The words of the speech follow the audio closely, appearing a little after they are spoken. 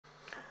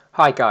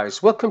Hi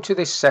guys, welcome to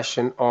this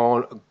session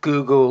on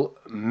Google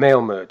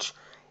Mail Merge.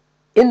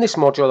 In this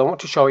module I want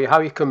to show you how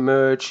you can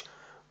merge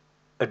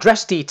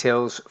address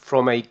details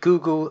from a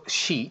Google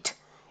Sheet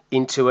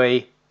into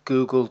a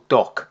Google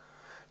Doc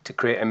to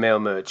create a mail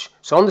merge.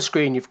 So on the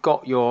screen you've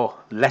got your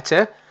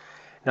letter.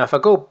 Now if I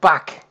go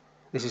back,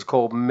 this is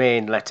called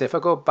main letter, if I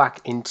go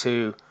back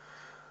into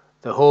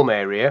the home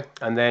area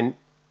and then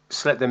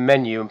select the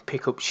menu and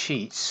pick up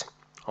sheets,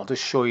 I'll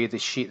just show you the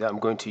sheet that I'm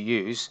going to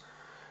use.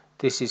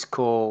 This is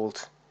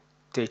called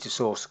Data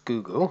Source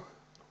Google,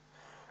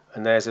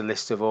 and there's a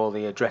list of all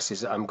the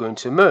addresses that I'm going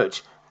to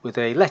merge with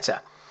a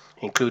letter,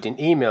 including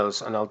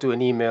emails, and I'll do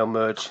an email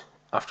merge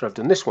after I've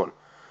done this one.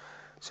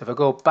 So if I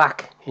go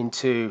back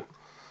into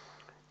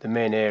the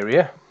main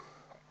area,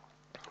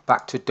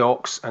 back to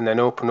Docs, and then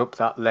open up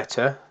that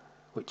letter,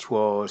 which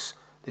was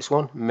this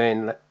one,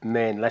 main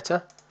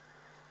letter.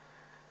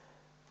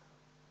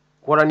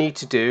 What I need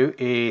to do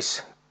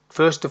is,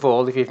 first of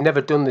all, if you've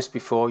never done this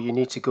before, you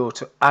need to go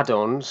to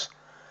add-ons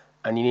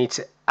and you need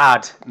to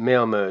add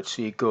mail merge.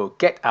 So you go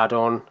get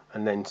add-on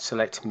and then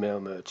select mail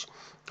merge,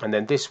 and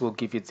then this will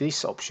give you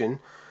this option,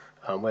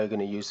 and we're going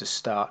to use the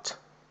start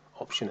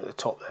option at the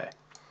top there.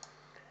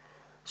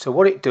 So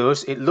what it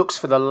does, it looks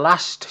for the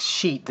last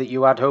sheet that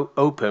you had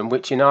open,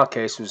 which in our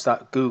case was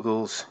that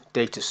Google's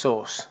data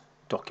source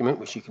document,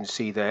 which you can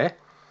see there.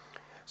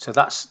 So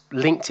that's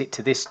linked it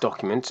to this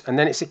document, and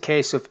then it's a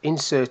case of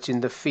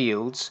inserting the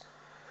fields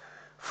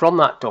from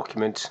that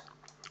document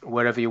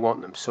wherever you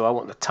want them. So I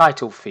want the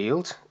title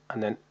field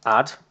and then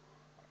add.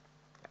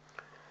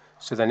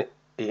 So then it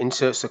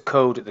inserts a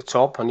code at the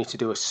top. I need to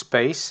do a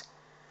space.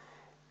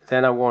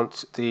 Then I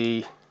want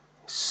the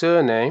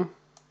surname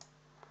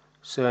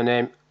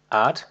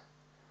add.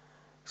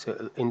 So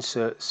it'll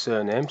insert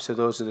surname. So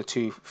those are the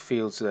two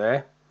fields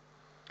there.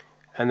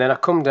 And then I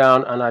come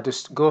down and I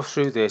just go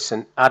through this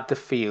and add the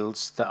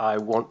fields that I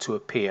want to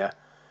appear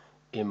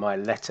in my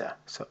letter.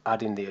 So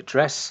adding the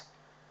address,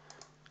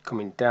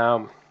 coming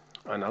down,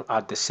 and I'll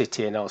add the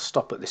city, and I'll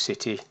stop at the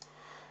city,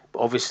 but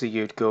obviously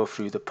you'd go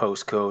through the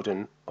postcode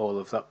and all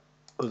of that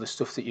other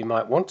stuff that you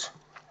might want.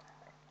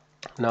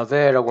 Now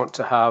there I want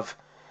to have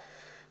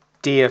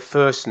dear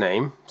first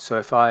name, so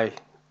if I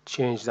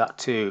change that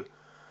to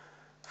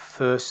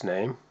first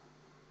name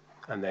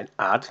and then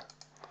add,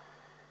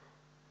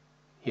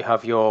 you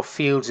have your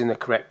fields in the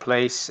correct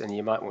place, and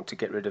you might want to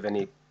get rid of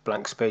any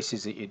blank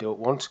spaces that you don't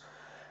want,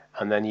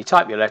 and then you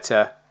type your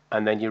letter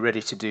and then you're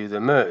ready to do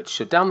the merge.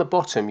 So down the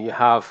bottom you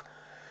have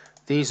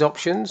these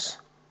options.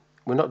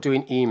 We're not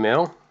doing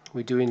email,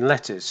 we're doing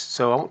letters.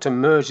 So I want to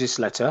merge this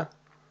letter.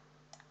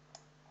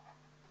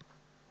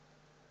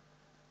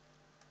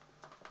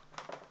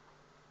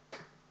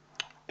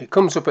 It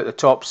comes up at the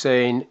top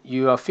saying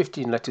you have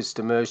 15 letters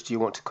to merge. Do you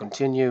want to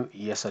continue?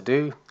 Yes, I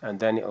do. And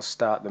then it'll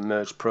start the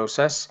merge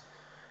process,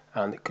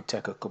 and it could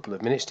take a couple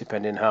of minutes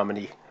depending on how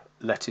many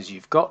letters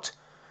you've got.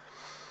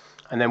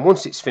 And then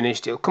once it's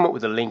finished, it'll come up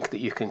with a link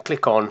that you can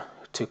click on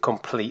to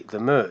complete the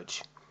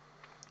merge.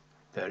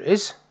 There it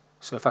is.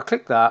 So if I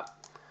click that,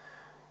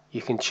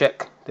 you can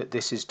check that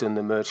this has done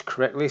the merge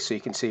correctly. So you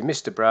can see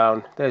Mr.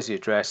 Brown, there's the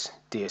address,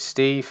 Dear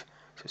Steve,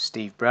 so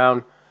Steve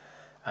Brown.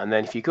 And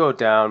then if you go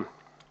down,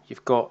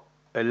 you've got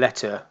a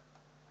letter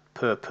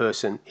per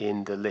person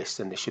in the list,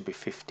 and there should be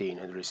 15,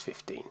 and there is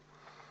 15.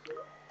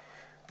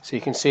 So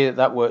you can see that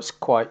that works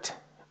quite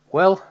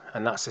well,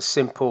 and that's a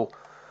simple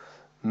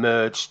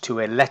merge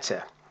to a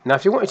letter. Now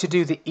if you wanted to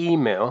do the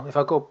email, if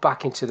I go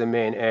back into the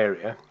main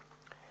area,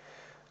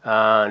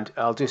 and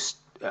I'll just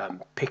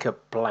pick a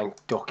blank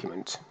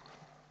document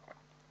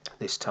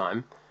this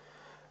time,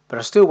 but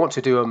I still want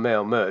to do a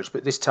mail merge,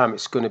 but this time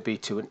it's going to be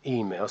to an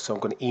email, so I'm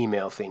going to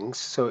email things.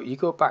 So you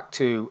go back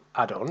to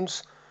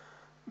add-ons,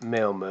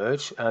 mail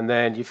merge, and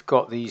then you've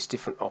got these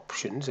different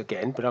options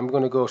again, but I'm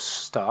going to go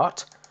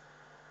start,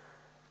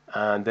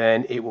 and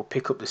then it will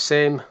pick up the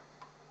same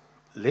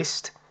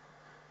list,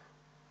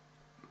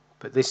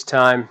 but this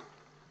time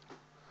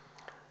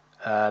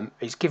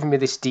it's giving me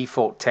this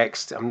default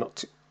text. I'm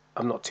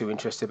not too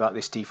interested about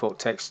this default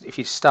text. If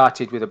you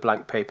started with a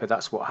blank paper,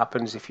 that's what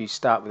happens. If you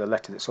start with a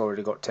letter that's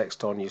already got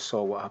text on, you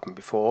saw what happened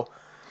before.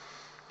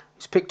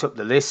 It's picked up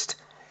the list.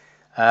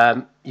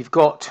 You've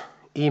got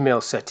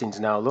email settings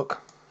now,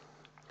 look.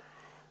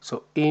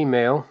 So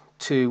email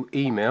to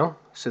email,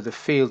 so the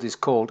field is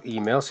called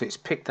email, so it's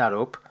picked that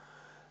up,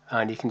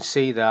 and you can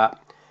see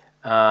that.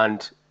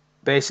 And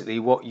basically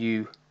what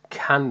you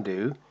can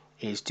do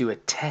is do a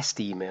test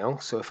email.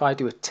 So if I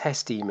do a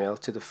test email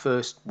to the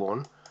first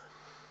one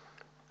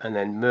and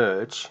then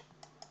merge,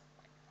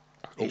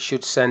 it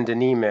should send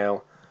an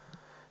email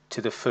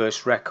to the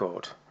first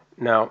record.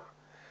 Now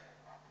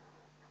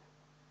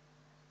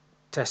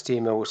test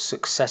email was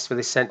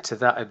successfully sent to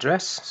that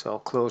address, so I'll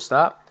close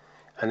that,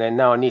 and then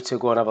now I need to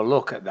go and have a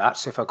look at that.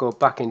 So if I go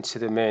back into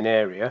the main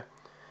area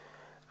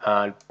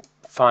and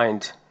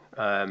find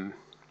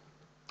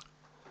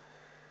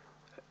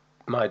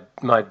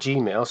my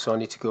Gmail, so I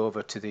need to go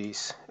over to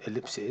these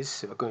ellipses.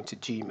 So if I go into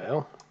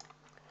Gmail,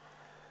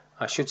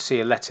 I should see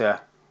a letter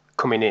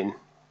coming in,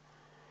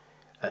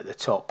 at the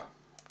top,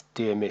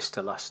 dear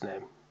Mr. last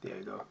name. There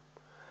you go.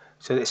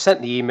 So they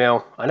sent the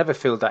email. I never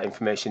filled that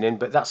information in,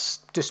 but that's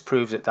just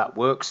proves that that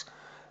works.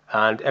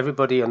 And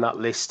everybody on that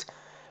list,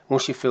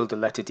 once you fill the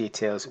letter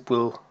details,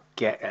 will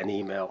get an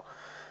email.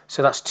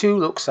 So that's 2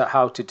 looks at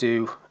how to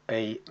do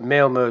a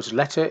mail merged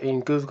letter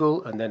in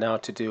Google, and then how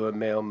to do a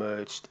mail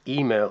merged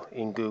email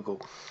in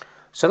Google.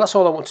 So that's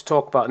all I want to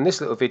talk about in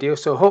this little video.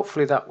 So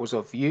hopefully that was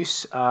of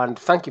use, and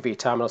thank you for your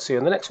time, and I'll see you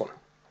on the next one.